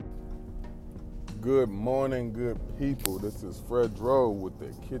Good morning, good people. This is Fred Drow with the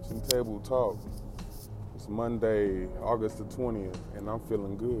Kitchen Table Talk. It's Monday, August the 20th, and I'm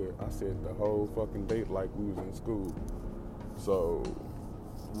feeling good. I said the whole fucking date like we was in school. So,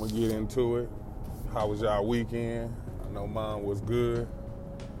 I'm gonna get into it. How was y'all weekend? I know mine was good.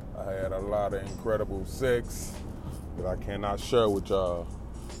 I had a lot of incredible sex that I cannot share with y'all.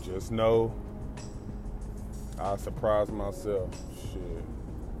 Just know, I surprised myself. Shit.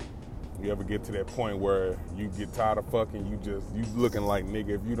 You ever get to that point where you get tired of fucking, you looking like, nigga,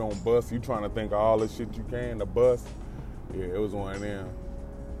 if you don't bust, you trying to think of all the shit you can to bust? Yeah, it was one of them.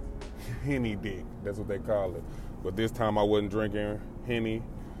 Henny dick, that's what they call it. But this time I wasn't drinking Henny.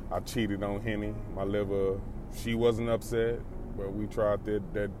 I cheated on Henny. My liver, she wasn't upset, but we tried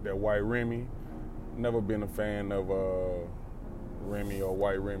that white Remy. Never been a fan of Remy or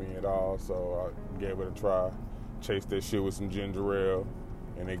white Remy at all, so I gave it a try. Chased that shit with some ginger ale.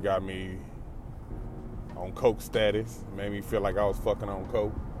 And it got me on coke status. Made me feel like I was fucking on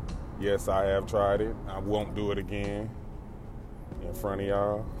coke. Yes, I have tried it. I won't do it again in front of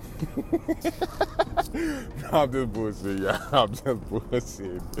y'all. No, I'm just bullshit, y'all. I'm just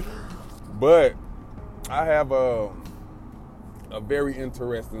bullshit. But I have a very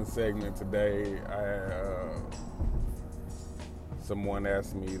interesting segment today. Someone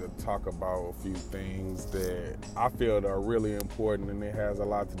asked me to talk about a few things that I feel that are really important, and it has a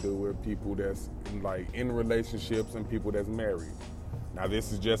lot to do with people that's like in relationships and people that's married. Now,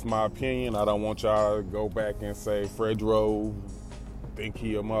 this is just my opinion. I don't want y'all to go back and say Fred Rowe think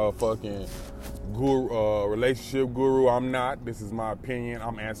he a motherfucking guru, relationship guru. I'm not. This is my opinion.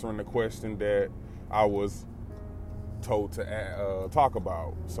 I'm answering the question that I was told to talk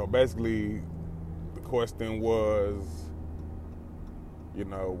about. So basically, the question was,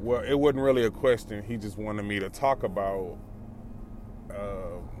 well, it wasn't really a question. He just wanted me to talk about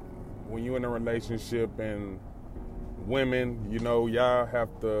when you're in a relationship and women, y'all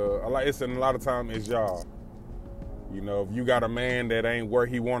have to, it's a lot of time it's y'all. If you got a man that ain't where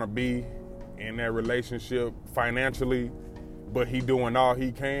he want to be in that relationship financially, but he doing all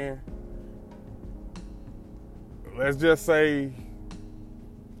he can, let's just say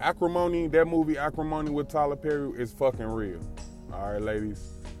Acrimony, that movie Acrimony with Tyler Perry is fucking real. All right,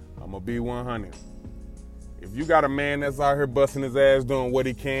 ladies, I'm going to be 100. If you got a man that's out here busting his ass doing what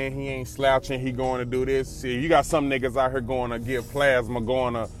he can, he ain't slouching, he going to do this. See, you got some niggas out here going to give plasma,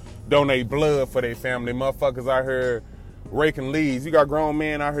 going to donate blood for their family. Motherfuckers out here raking leaves. You got grown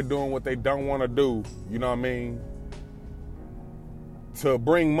men out here doing what they don't want to do, you know what I mean? To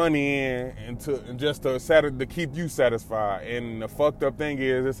bring money in and just to keep you satisfied. And the fucked up thing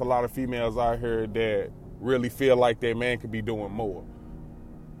is, there's a lot of females out here that really feel like their man could be doing more.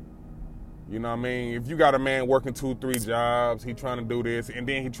 You know what I mean? If you got a man working 2-3 jobs, he trying to do this, and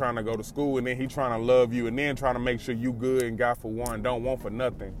then he trying to go to school, and then he trying to love you, and then trying to make sure you good and got for one, don't want for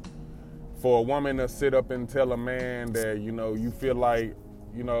nothing. For a woman to sit up and tell a man that, you feel like,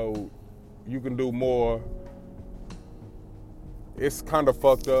 you can do more, it's kind of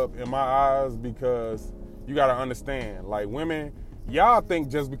fucked up in my eyes, because you got to understand, like, women, y'all think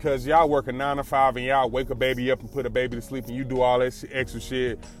just because y'all work a 9 to 5 and y'all wake a baby up and put a baby to sleep and you do all that extra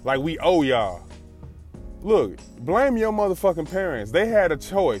shit, like we owe y'all. Look, blame your motherfucking parents. They had a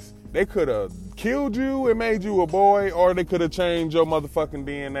choice. They could have killed you and made you a boy, or they could have changed your motherfucking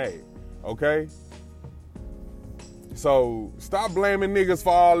DNA, okay? So stop blaming niggas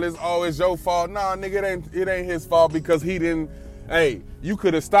for all this. Oh, it's your fault. Nah, nigga, it ain't his fault, because he didn't. Hey, you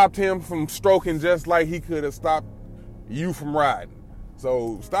could have stopped him from stroking just like he could have stopped you from riding.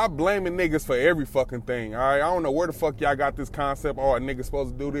 So stop blaming niggas for every fucking thing, all right? I don't know where the fuck y'all got this concept, a nigga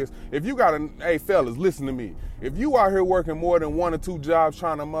supposed to do this. If you got hey fellas, listen to me. If you out here working more than 1 or 2 jobs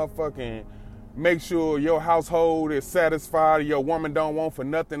trying to motherfucking make sure your household is satisfied, your woman don't want for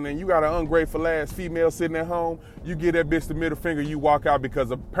nothing, and you got an ungrateful ass female sitting at home, you give that bitch the middle finger, you walk out,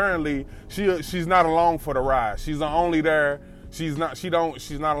 because apparently she's not along for the ride. She's only there. She's not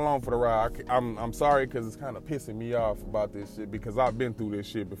along for the ride. I'm sorry, because it's kind of pissing me off about this shit, because I've been through this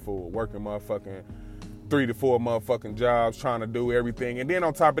shit before, working motherfucking 3 to 4 motherfucking jobs, trying to do everything. And then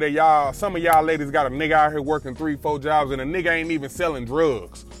on top of that, some of y'all ladies got a nigga out here working 3-4 jobs, and a nigga ain't even selling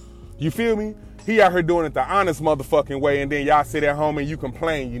drugs. You feel me? He out here doing it the honest motherfucking way, and then y'all sit at home and you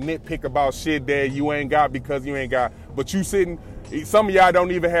complain, you nitpick about shit that you ain't got because you ain't got, but you sitting. Some of y'all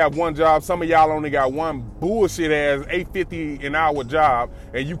don't even have one job. Some of y'all only got one bullshit ass $8.50 an hour job,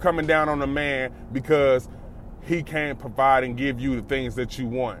 and you coming down on a man because he can't provide and give you the things that you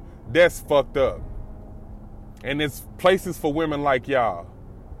want. That's fucked up. And there's places for women like y'all.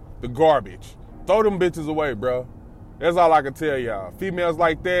 The garbage. Throw them bitches away, bro. That's all I can tell y'all. Females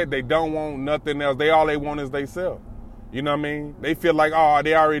like that, they don't want nothing else. All they want is they self. You know what I mean? They feel like, oh,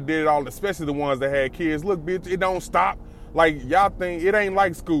 they already did it all, especially the ones that had kids. Look, bitch, it don't stop. Like, y'all think it ain't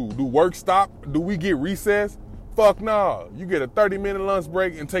like school. Do work stop? Do we get recess? Fuck no. You get a 30-minute lunch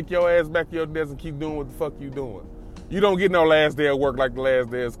break and take your ass back to your desk and keep doing what the fuck you doing. You don't get no last day of work like the last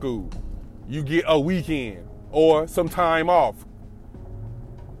day of school. You get a weekend or some time off.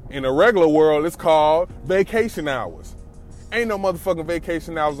 In the regular world, it's called vacation hours. Ain't no motherfucking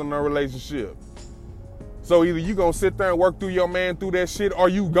vacation hours in no relationship. So either you gonna sit there and work through your man through that shit, or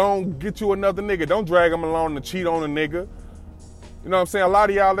you gonna get you another nigga. Don't drag him along to cheat on a nigga. You know what I'm saying? A lot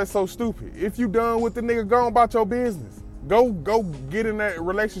of y'all, that's so stupid. If you done with the nigga, go on about your business. Go get in that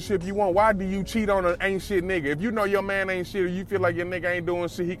relationship you want. Why do you cheat on an ain't shit nigga? If you know your man ain't shit, or you feel like your nigga ain't doing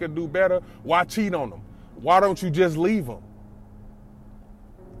shit he could do better, why cheat on him? Why don't you just leave him?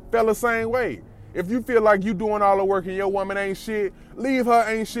 Fella, same way. If you feel like you doing all the work and your woman ain't shit, leave her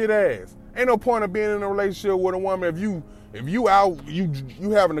ain't shit ass. Ain't no point of being in a relationship with a woman if you out,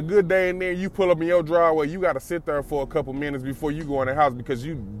 you having a good day and then you pull up in your driveway, you gotta sit there for a couple minutes before you go in the house because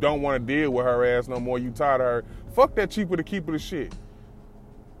you don't want to deal with her ass no more. You tired of her. Fuck that cheaper to keep her the shit.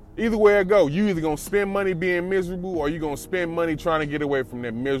 Either way it go, you either gonna spend money being miserable or you gonna spend money trying to get away from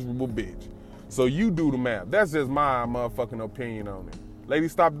that miserable bitch. So you do the math. That's just my motherfucking opinion on it.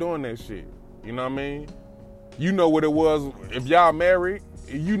 Ladies, stop doing that shit. You know what I mean? You know what it was. If y'all married,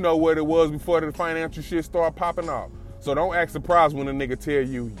 you know what it was before the financial shit started popping off. So don't act surprised when a nigga tell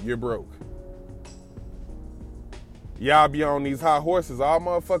you you're broke. Y'all be on these high horses all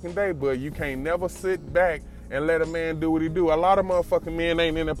motherfucking day, but you can't never sit back and let a man do what he do. A lot of motherfucking men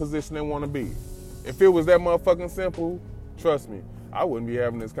ain't in the position they want to be. If it was that motherfucking simple, trust me, I wouldn't be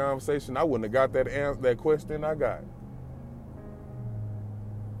having this conversation. I wouldn't have got that question I got.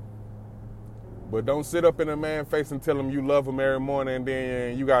 But don't sit up in a man's face and tell him you love him every morning and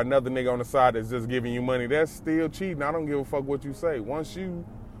then you got another nigga on the side that's just giving you money. That's still cheating. I don't give a fuck what you say. Once you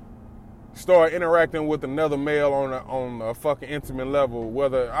start interacting with another male on a fucking intimate level,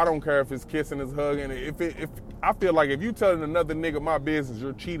 whether, I don't care if it's kissing, it's hugging, if I feel like if you telling another nigga my business,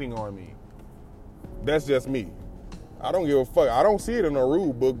 you're cheating on me. That's just me. I don't give a fuck. I don't see it in a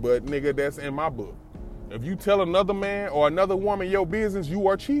rule book, but nigga, that's in my book. If you tell another man or another woman your business, you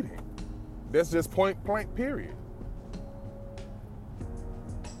are cheating. That's just point blank, period.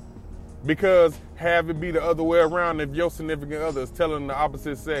 Because have it be the other way around, if your significant other is telling the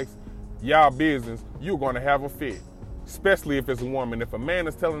opposite sex y'all business, you're going to have a fit. Especially if it's a woman. If a man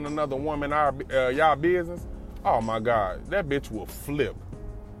is telling another woman y'all business, oh my God, that bitch will flip.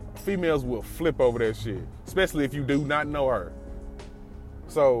 Females will flip over that shit. Especially if you do not know her.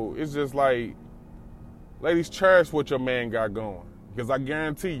 So it's just like, ladies, cherish what your man got going. Because I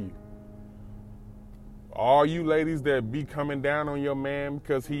guarantee you, all you ladies that be coming down on your man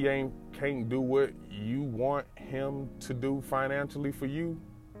because he can't do what you want him to do financially for you,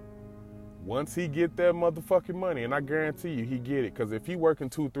 once he get that motherfucking money, and I guarantee you he get it, because if he working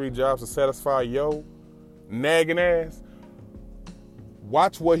 2-3 jobs to satisfy yo nagging ass,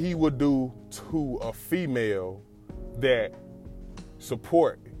 watch what he would do to a female that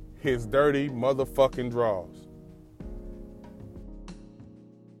support his dirty motherfucking draws.